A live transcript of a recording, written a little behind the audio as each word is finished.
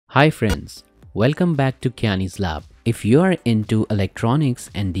Hi friends, welcome back to Kyani's Lab. If you are into electronics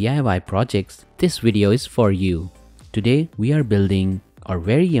and DIY projects, this video is for you. Today we are building our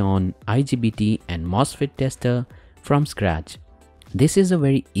very own IGBT and MOSFET tester from scratch. This is a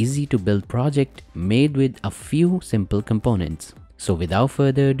very easy to build project made with a few simple components. So without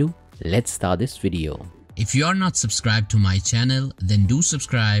further ado, let's start this video. If you are not subscribed to my channel, then do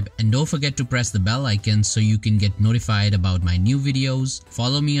subscribe and don't forget to press the bell icon so you can get notified about my new videos.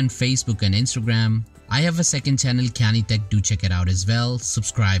 Follow me on Facebook and Instagram. I have a second channel, Kyani Tech, do check it out as well.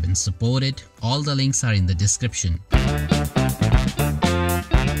 Subscribe and support it. All the links are in the description.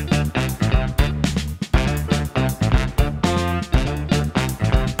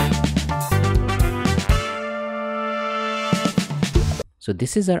 So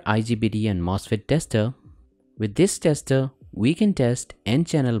this is our IGBT and MOSFET tester. With this tester, we can test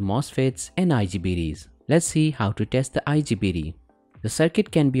N-channel MOSFETs and IGBTs. Let's see how to test the IGBT. The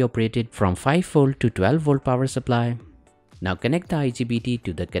circuit can be operated from 5V to 12V power supply. Now connect the IGBT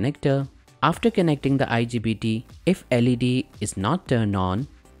to the connector. After connecting the IGBT, if LED is not turned on,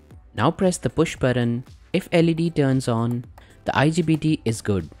 now press the push button. If LED turns on, the IGBT is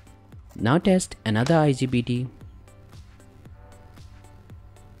good. Now test another IGBT.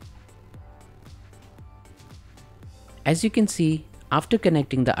 As you can see, after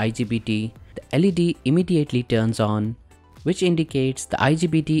connecting the IGBT, the LED immediately turns on, which indicates the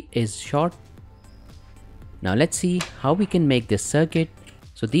IGBT is short. Now let's see how we can make this circuit.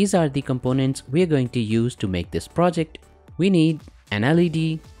 So these are the components we are going to use to make this project. We need an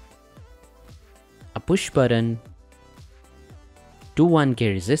LED, a push button, two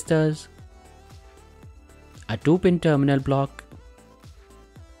 1K resistors, a 2-pin terminal block,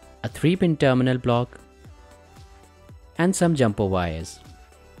 a 3-pin terminal block, and some jumper wires.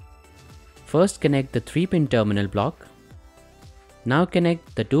 First connect the 3-pin terminal block. Now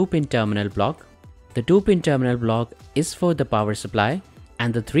connect the 2-pin terminal block. The 2-pin terminal block is for the power supply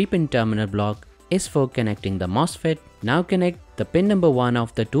and the 3-pin terminal block is for connecting the MOSFET. Now connect the pin number 1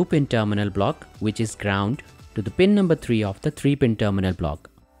 of the 2-pin terminal block, which is ground, to the pin number 3 of the 3-pin terminal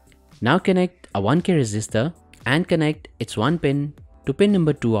block. Now connect a 1K resistor and connect its 1 pin to pin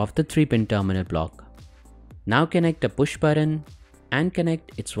number 2 of the 3-pin terminal block. Now connect a push button and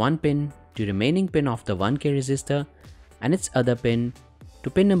connect its 1 pin to remaining pin of the 1K resistor and its other pin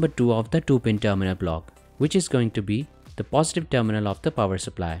to pin number 2 of the 2-pin terminal block, which is going to be the positive terminal of the power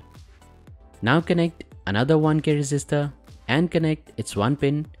supply. Now connect another 1K resistor and connect its 1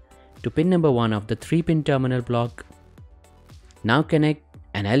 pin to pin number 1 of the 3-pin terminal block. Now connect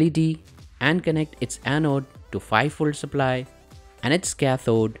an LED and connect its anode to 5V supply and its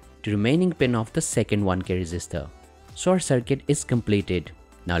cathode to remaining pin of the second 1K resistor. So our circuit is completed.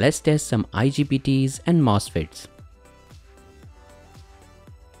 Now let's test some IGBTs and MOSFETs.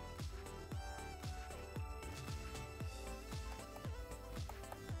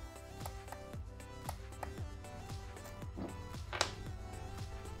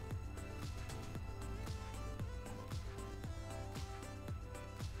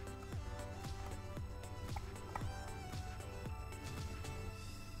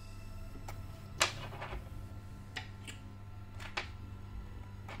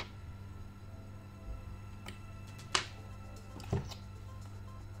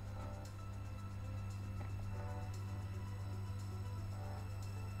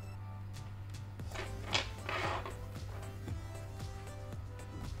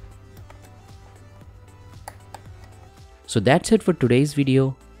 So that's it for today's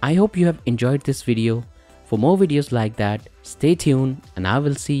video. I hope you have enjoyed this video. For more videos like that, stay tuned and I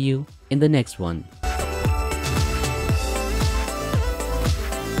will see you in the next one.